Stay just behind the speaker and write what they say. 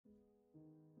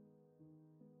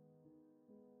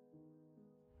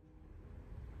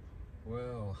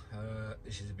Well,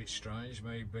 this is a bit strange,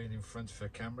 me being in front of a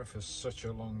camera for such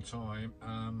a long time.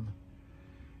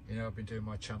 You know, I've been doing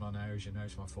my channel now, as you know,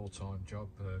 it's my full-time job.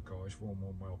 Guys, warm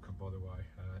welcome, by the way.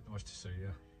 Nice to see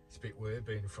you. It's a bit weird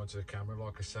being in front of the camera,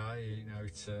 like I say. You know,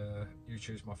 it's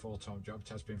YouTube's my full-time job. It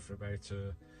has been for about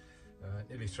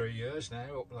nearly 3 years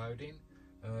now, uploading,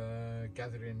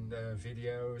 gathering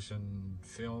videos and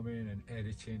filming and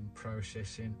editing,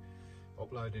 processing,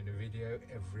 uploading a video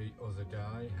every other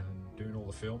day and doing all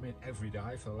the filming every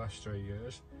day for the last 3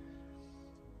 years.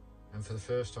 And for the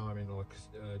first time in like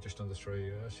just under 3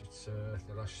 years, it's the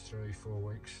last 3-4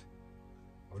 weeks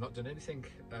I've not done anything,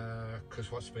 because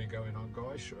what's been going on,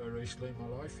 guys, recently in my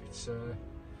life. It's you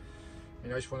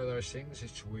know, it's one of those things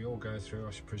we all go through,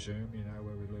 I presume, you know,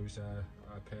 where we lose our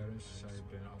parents. So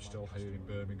I'm still here in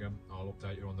Birmingham. I'll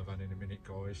update you on the van in a minute,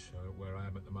 guys, where I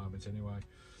am at the moment anyway.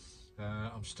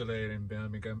 I'm still here in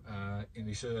Birmingham, in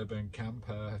this urban camp.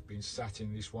 I've been sat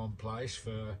in this one place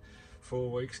for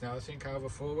 4 weeks now, I think, over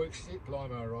 4 weeks, is it?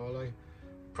 Blimey O'Reilly.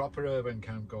 Proper urban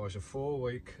camp, guys, a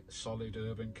 4-week solid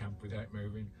urban camp without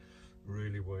moving.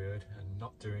 Really weird. And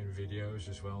not doing videos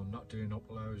as well, not doing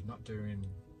uploads, not doing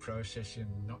processing,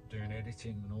 not doing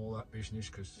editing and all that business,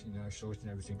 because, you know, sorting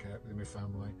everything out with my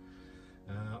family.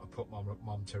 I put my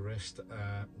mum to rest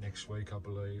next week, I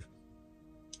believe.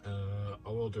 I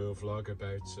will do a vlog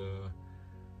about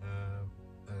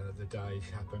the day it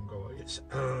happened, guys,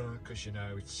 because, you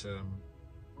know, it's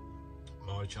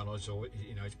my channel, is all,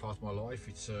 you know, it's part of my life.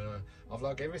 It's I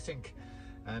vlog everything,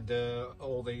 and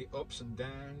all the ups and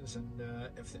downs and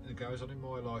everything that goes on in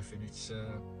my life, and it's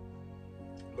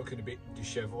looking a bit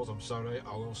dishevelled. I'm sorry,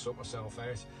 I will sort myself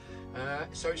out.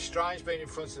 So it's strange being in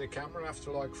front of the camera after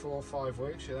like 4 or 5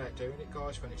 weeks without doing it,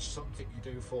 guys. When it's something you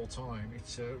do full time,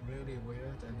 it's really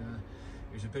weird, and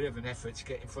it was a bit of an effort to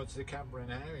get in front of the camera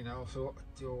now. You know, I thought,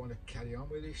 do I want to carry on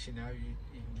with this? You know, you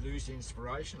lose the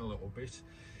inspiration a little bit,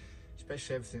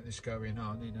 especially everything that's going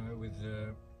on, you know, with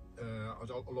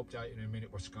I'll update you in a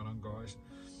minute what's going on, guys.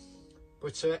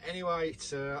 But anyway,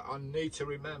 it's, I need to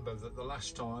remember that the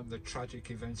last time, the tragic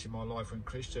event in my life when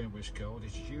Christine was killed,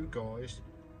 it's you guys,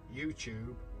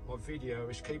 YouTube, my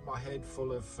videos, keep my head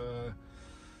full of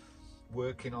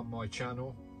working on my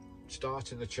channel,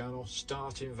 starting the channel,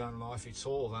 starting Vanlife. It's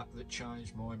all that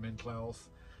changed my mental health,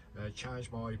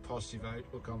 changed my positive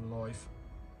outlook on life,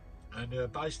 and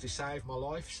basically saved my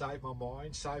life, saved my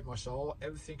mind, saved my soul.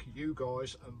 Everything you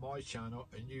guys and my channel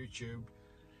and YouTube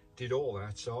did all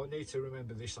that. So I need to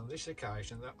remember this on this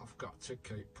occasion, that I've got to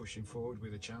keep pushing forward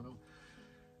with the channel.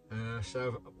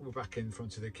 So we're back in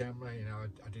front of the camera. You know,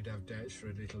 I did have doubts for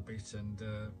a little bit, and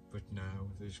but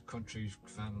now there's countries,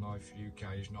 Vanlife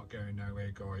UK is not going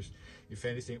nowhere, guys. If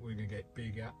anything, we're going to get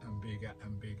bigger and bigger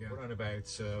and bigger. We're on about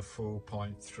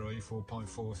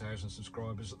 4.4 thousand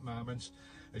subscribers at the moment.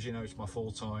 As you know, it's my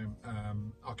full-time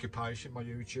occupation, my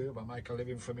YouTube. I make a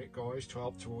living from it, guys, to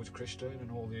help towards Christine and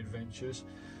all the adventures.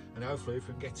 And hopefully if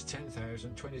we can get to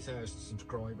 10,000, 20,000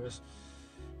 subscribers,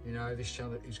 you know, this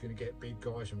channel is going to get big,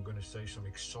 guys. I'm going to see some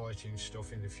exciting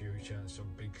stuff in the future and some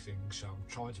big things. So I'm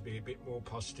trying to be a bit more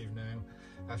positive now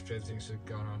after everything's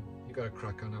gone on. You've got to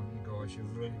crack on, haven't you, guys?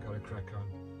 You've really got to crack on.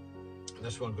 And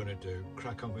that's what I'm going to do,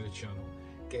 crack on with the channel.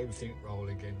 Get everything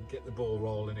rolling again, get the ball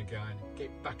rolling again,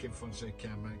 get back in front of the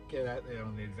camera, get out there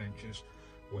on the adventures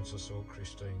once I sort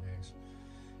Christine out.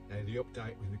 Now the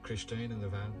update with the Christine and the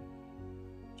van,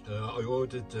 I've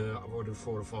ordered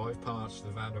 4 or 5 parts of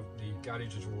the van. The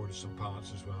garage has ordered some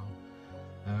parts as well.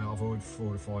 I've ordered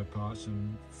 4 or 5 parts,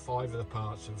 and 4 of the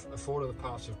parts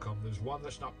have come. There's one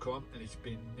that's not come, and it's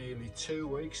been nearly 2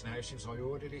 weeks now since I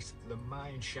ordered it. The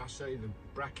main chassis, the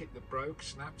bracket that broke,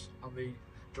 snapped on the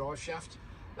drive shaft.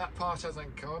 That part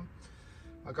hasn't come.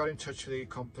 I got in touch with the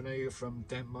company from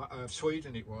Denmark,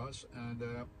 Sweden it was, and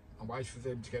I'm waiting for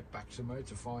them to get back to me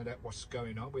to find out what's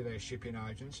going on with their shipping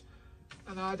agents.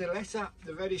 And I had a letter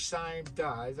the very same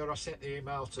day that I sent the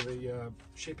email to the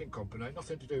shipping company,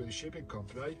 nothing to do with the shipping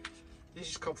company. This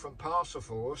has come from Parcel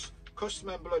Force,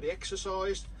 customer and bloody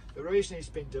exercised. The reason it's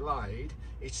been delayed,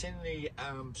 it's in the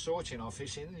sorting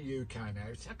office in the UK now.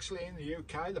 It's actually in the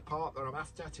UK, the part that I'm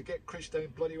after, to get Christine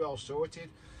bloody well sorted.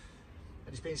 And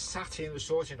it's been sat in the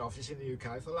sorting office in the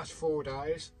UK for the last 4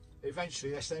 days.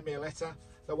 Eventually they sent me a letter.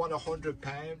 They want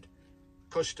 £100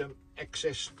 custom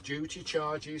excess duty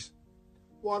charges.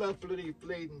 What a bloody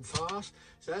bleeding farce.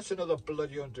 So that's another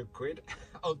bloody £100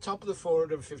 on top of the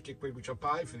 450 quid which I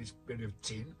paid for this bit of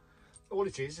tin. All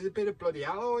it is a bit of bloody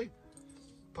alloy.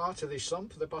 Part of this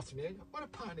sump at the bottom end. What a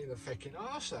pain in the fucking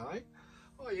arse, eh?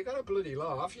 Oh, you got to bloody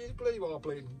laugh. You bloody well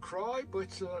bleeding cry,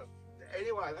 but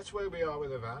anyway, that's where we are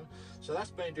with the van. So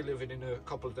that's been delivered in a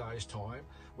couple of days time.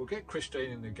 We'll get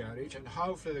Christine in the garage, and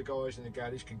hopefully the guys in the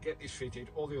garage can get this fitted,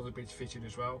 all the other bits fitted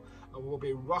as well, and we'll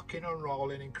be rocking and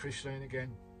rolling in Christine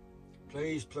again.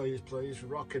 Please, please, please,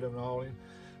 rocking and rolling.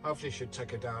 Hopefully it should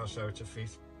take a day or so to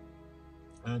fit,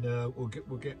 and we'll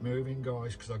get moving,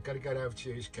 guys, because I've got to get over to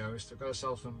the East Coast. I've got to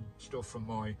sell some stuff from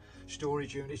my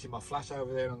storage unit in my flat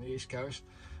over there on the East Coast,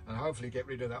 and hopefully get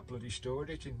rid of that bloody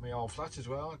storage in my old flat as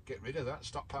well. Get rid of that,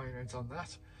 stop paying rent on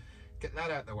that, get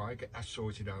that out of the way, get that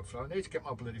sorted out. I need to get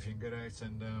my bloody finger out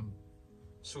and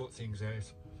sort things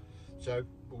out. So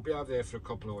we'll be over there for a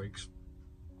couple of weeks.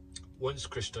 Once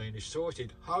Christine is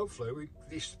sorted, hopefully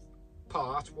this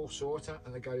part will sort her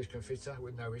and the garage can fit her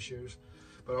with no issues.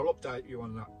 But I'll update you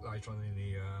on that later on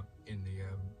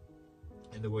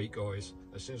in the week, guys.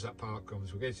 As soon as that part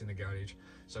comes, we'll get it in the garage.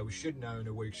 So we should know in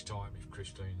a week's time if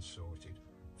Christine's sorted.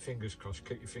 Fingers crossed.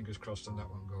 Keep your fingers crossed on that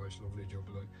one, guys. Lovely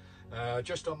jubbly.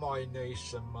 Just on my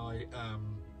niece and my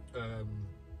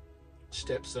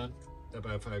stepson, they're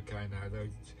both okay now.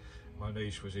 My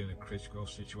niece was in a critical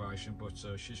situation, but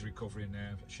she's recovering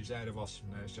now. She's out of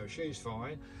hospital now, so she's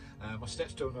fine. My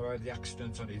stepson who had the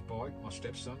accident on his bike, my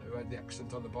stepson who had the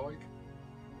accident on the bike,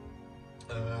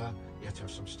 he had to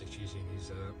have some stitches in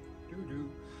his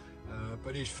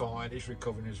but he's fine, he's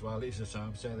recovering as well. He's at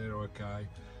home, so they're okay.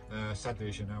 Sadly,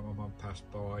 as you know, my mum passed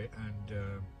by,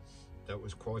 and that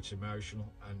was quite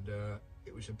emotional, and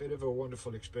it was a bit of a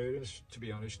wonderful experience, to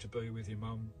be honest, to be with your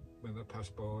mum when they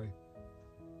passed by.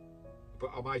 But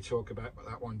I may talk about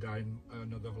that one day in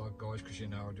another vlog, guys, because you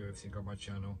know I do everything on my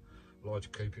channel. I like to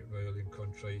keep it real in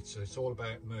country. So it's all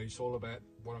about me, it's all about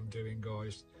what I'm doing,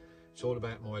 guys. It's all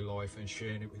about my life and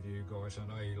sharing it with you guys. I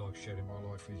know you like sharing my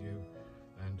life with you,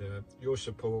 and your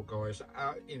support, guys.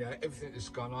 You know, everything that's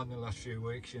gone on in the last few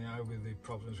weeks, you know, with the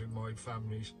problems with my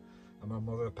families and my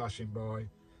mother passing by,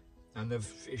 and the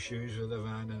issues with the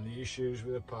van and the issues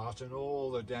with the part and all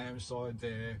the downside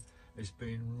there, has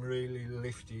been really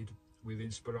lifted with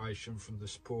inspiration from the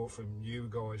support from you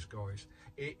guys.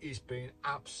 It has been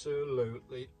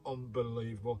absolutely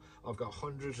unbelievable. I've got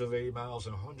hundreds of emails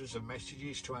and hundreds of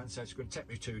messages to answer. It's going to take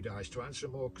me 2 days to answer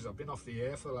more because I've been off the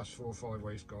air for the last 4 or 5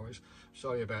 weeks, guys.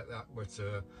 Sorry about that, but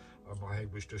my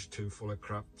head was just too full of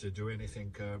crap to do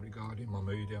anything regarding my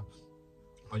media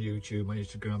on YouTube, my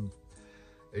Instagram,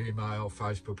 email,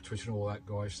 Facebook, Twitter and all that,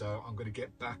 guys. So I'm going to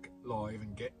get back live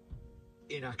and get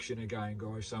in action again,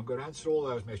 guys. So I'm going to answer all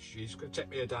those messages. It's going to take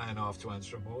me a day and a half to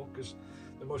answer them all, because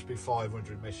there must be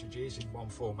 500 messages in one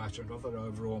format or another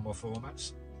over all my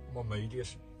formats, my media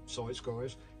sites,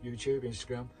 guys, YouTube,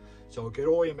 Instagram. So I'll get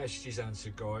all your messages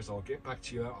answered, guys. I'll get back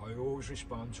to you. I always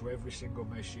respond to every single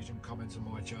message and comment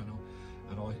on my channel,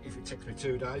 and if it takes me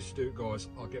 2 days to do it, guys,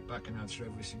 I'll get back and answer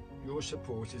everything. Your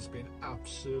support has been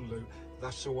absolute.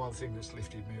 That's the one thing that's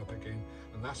lifted me up again,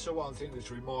 and that's the one thing that's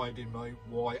reminding me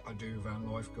why I do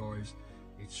Vanlife, guys.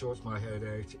 It sorts my head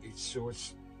out. It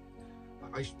sorts.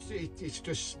 It's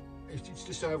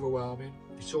just overwhelming.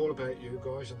 It's all about you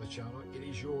guys on the channel. It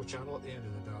is your channel at the end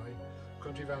of the day.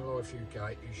 Country Vanlife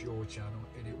UK is your channel,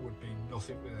 and it would be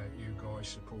nothing without you guys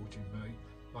supporting me,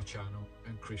 my channel,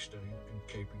 and Christine, and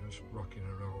keeping us rocking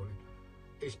and rolling.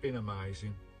 It's been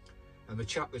amazing. And the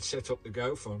chap that set up the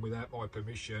Gofund without my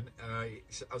permission,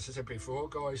 as I said before,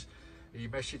 guys, he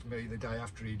messaged me the day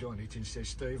after he done it and said,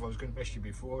 Steve, I was going to message you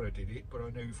before I did it, but I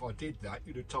knew if I did that,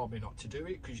 you'd have told me not to do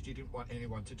it because you didn't want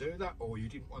anyone to do that, or you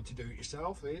didn't want to do it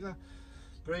yourself either.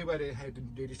 But he went ahead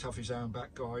and did it off his own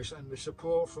back, guys, and the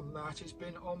support from that has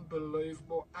been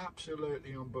unbelievable,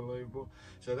 absolutely unbelievable.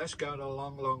 So that's going a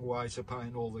long, long way to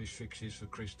paying all these fixes for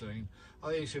Christine. I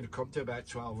think it's going to come to about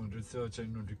 1,200,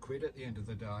 1,300 quid at the end of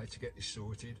the day to get this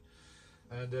sorted.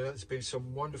 And there's been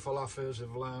some wonderful offers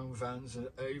of loan vans.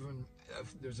 Even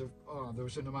there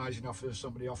was an amazing offer of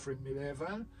somebody offering me their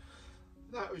van.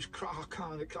 That was,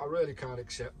 I really can't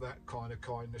accept that kind of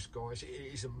kindness, guys.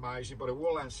 It is amazing, but I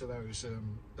will answer those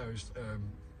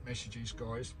messages,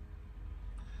 guys,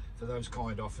 for those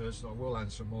kind offers. I will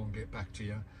answer them all and get back to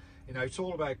you. You know, it's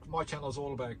all about, my channel's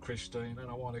all about Christine, and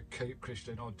I want to keep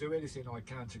Christine. I'll do anything I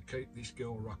can to keep this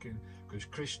girl rocking, because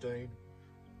Christine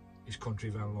is Country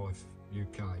Vanlife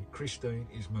UK. Christine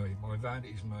is me. My van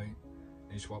is me.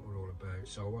 It's what we're all about.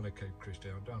 So I want to keep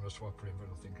Christine. I don't want to swap her in for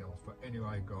nothing else. But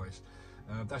anyway, guys,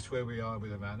 that's where we are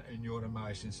with the van, and your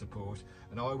amazing support.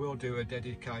 And I will do a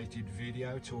dedicated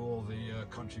video to all the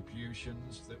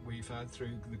contributions that we've had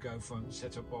through the Gofund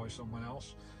set up by someone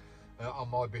else on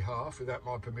my behalf, without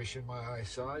my permission, may I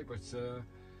say. But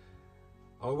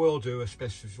I will do a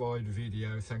specified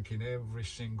video thanking every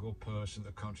single person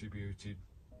that contributed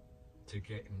to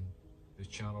getting the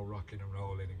channel rocking and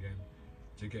rolling again.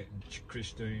 to getting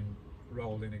Christine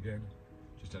rolling again.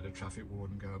 Just had a traffic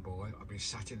warden go by. I've been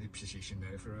sat in this position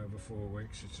now for over 4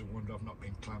 weeks. It's a wonder I've not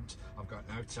been clamped. I've got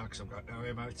no tax, I've got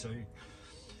no MOT.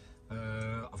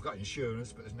 I've got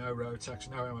insurance, but there's no road tax,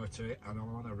 no MOT, and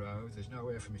I'm on a road. There's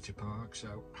nowhere for me to park,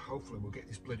 so hopefully we'll get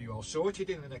this bloody all sorted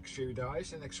in the next few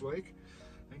days, the next week,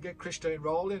 and get Christine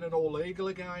rolling and all legal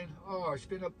again. Oh, it's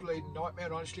been a bleeding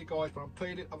nightmare, honestly, guys, but I'm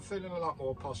feeling a lot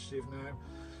more positive now.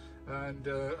 And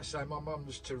I say my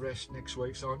mum's to rest next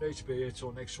week, so I need to be here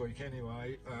till next week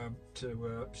anyway,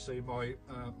 to see my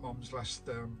mum's last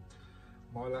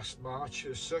march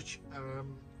as such.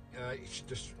 It's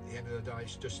just, at the end of the day,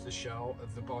 it's just the shell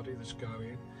of the body that's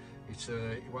going.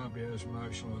 It won't be as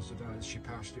emotional as the day that she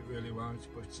passed, it really won't,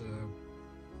 but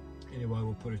anyway,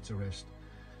 we'll put it to rest.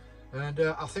 And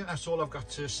I think that's all I've got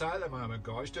to say at the moment,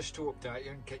 guys, just to update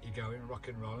you and get you going, rock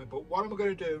and rolling. But what am I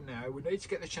going to do now? We need to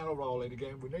get the channel rolling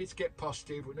again. We need to get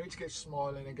positive. We need to get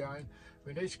smiling again.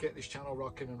 We need to get this channel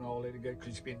rocking and rolling again, because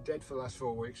it's been dead for the last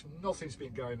 4 weeks. Nothing's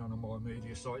been going on my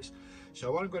media sites.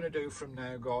 So what I'm going to do from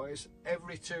now, guys,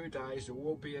 every 2 days there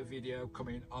will be a video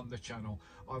coming on the channel.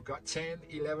 I've got 10,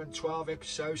 11, 12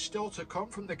 episodes still to come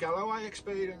from the Galloway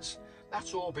experience.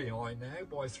 That's all behind now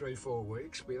by 3-4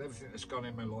 weeks with everything that's gone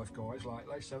in my life, guys,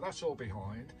 lately. So that's all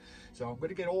behind. So I'm going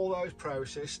to get all those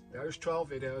processed, those 12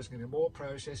 videos, going to be more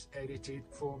processed, edited,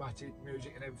 formatted,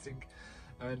 music and everything,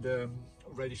 and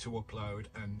ready to upload.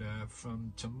 And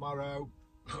from tomorrow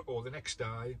or the next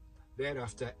day,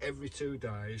 thereafter, every 2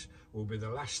 days will be the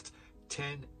last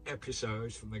 10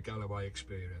 episodes from the Galloway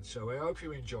experience. So I hope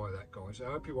you enjoy that, guys.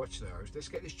 I hope you watch those. Let's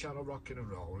get this channel rocking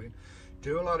and rolling.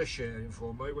 Do a lot of sharing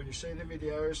for me. When you see the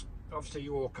videos, obviously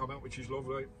you all comment, which is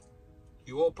lovely.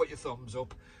 You all put your thumbs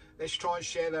up. Let's try and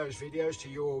share those videos to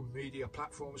your media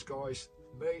platforms, guys.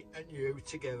 Me and you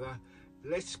together.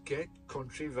 Let's get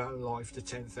country van life to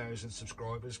 10,000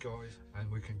 subscribers, guys,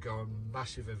 and we can go on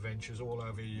massive adventures all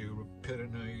over Europe,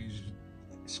 Pyrenees,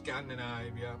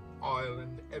 Scandinavia,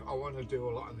 Ireland. I want to do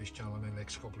a lot on this channel in the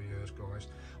next couple of years, guys.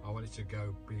 I want it to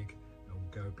go big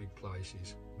and go big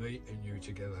places. Me and you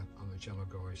together on the channel,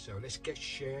 guys. So let's get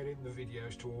sharing the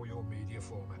videos to all your media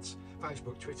formats.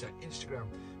 Facebook, Twitter, Instagram.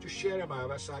 Just share them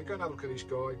over. Say, go and have a look at this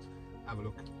guy. Have a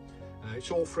look.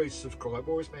 It's all free to subscribe.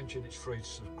 I always mention it's free to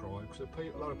subscribe, because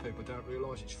a lot of people don't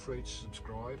realise it's free to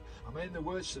subscribe. I mean, the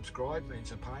word subscribe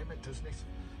means a payment, doesn't it?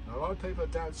 And a lot of people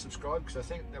don't subscribe because I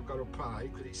think they've got to pay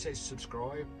because it says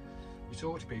subscribe. It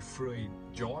ought to be free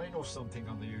join or something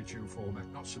on the YouTube format,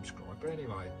 not subscribe. But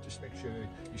anyway, just make sure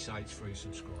you say it's free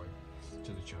subscribe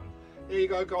to the channel. Here you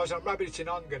go, guys. I'm rabbiting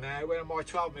on now. We're on my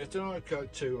 12 minutes. I don't want to go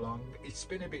too long. It's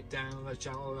been a bit down on the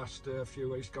channel the last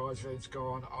few weeks, guys. It's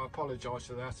gone. I apologise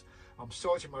for that. I'm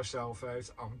sorting myself out.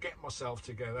 I'm getting myself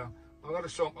together. I've got to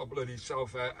sort my bloody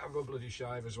self out. Have a bloody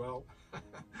shave as well.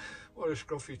 What a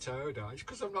scruffy toad, eh? It's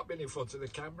because I've not been in front of the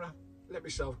camera. Let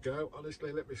myself go.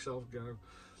 Honestly, let myself go.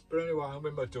 But anyway, I'm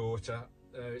with my daughter.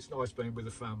 It's nice being with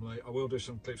the family. I will do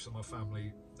some clips of my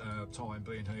family time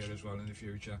being here as well in the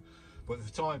future. But for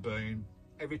the time being,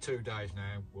 every 2 days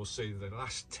now, we'll see the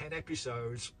last 10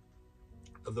 episodes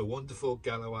of the wonderful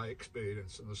Galloway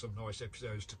experience, and there's some nice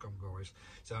episodes to come, guys.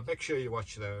 So make sure you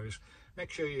watch those. Make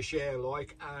sure you share,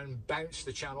 like, and bounce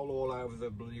the channel all over the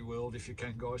bloody world if you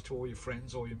can, guys, to all your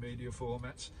friends, all your media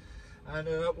formats. And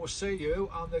we'll see you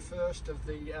on the first of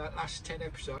the last 10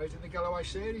 episodes in the Galloway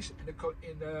series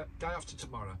in the day after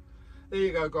tomorrow. There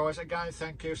you go, guys. Again,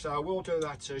 thank you. So I will do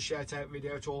that shout out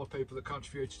video to all the people that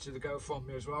contributed to the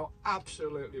GoFundMe as well.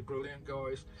 Absolutely brilliant,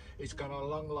 guys. It's gone a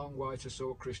long way to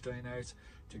sort Christine out,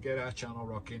 to get our channel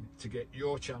rocking, to get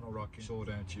your channel rocking. It's all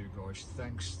down to you, guys.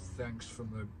 Thanks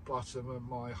from the bottom of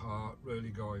my heart,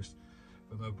 really, guys.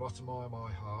 From the bottom of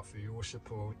my heart for your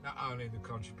support, not only the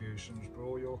contributions, but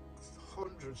all your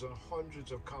hundreds and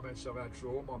hundreds of comments I've had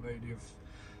through all my media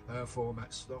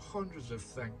formats, the hundreds of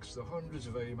thanks, the hundreds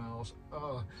of emails.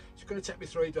 Oh, it's going to take me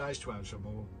 3 days to answer them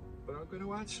all, but I'm going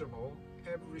to answer them all,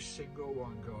 every single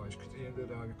one, guys, because at the end of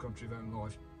the day, with Country Van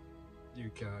Life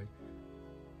UK,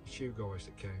 it's you guys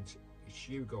that count. It's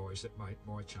you guys that make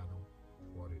my channel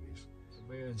what it is.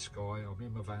 Me and Skye, I'm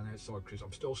in my van outside Chris.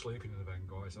 I'm still sleeping in the van,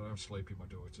 guys. I don't sleep in my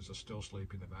daughter's. I still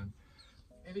sleep in the van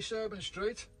in this urban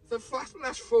street the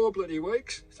last 4 bloody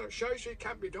weeks. So it shows you it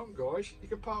can be done, guys. You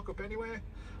can park up anywhere,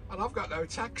 and I've got no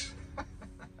tax,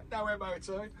 no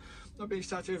MOT. I've been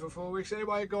sat here for 4 weeks.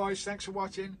 Anyway, guys, thanks for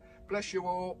watching. Bless you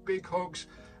all. Big hugs,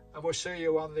 and we'll see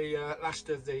you on the last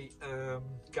of the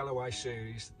Galloway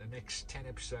series. The next 10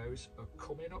 episodes are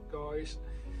coming up, guys.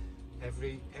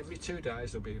 Every 2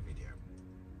 days there'll be a video.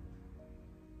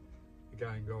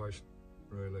 Again, guys,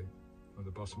 really, from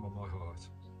the bottom of my heart,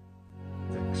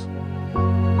 thanks.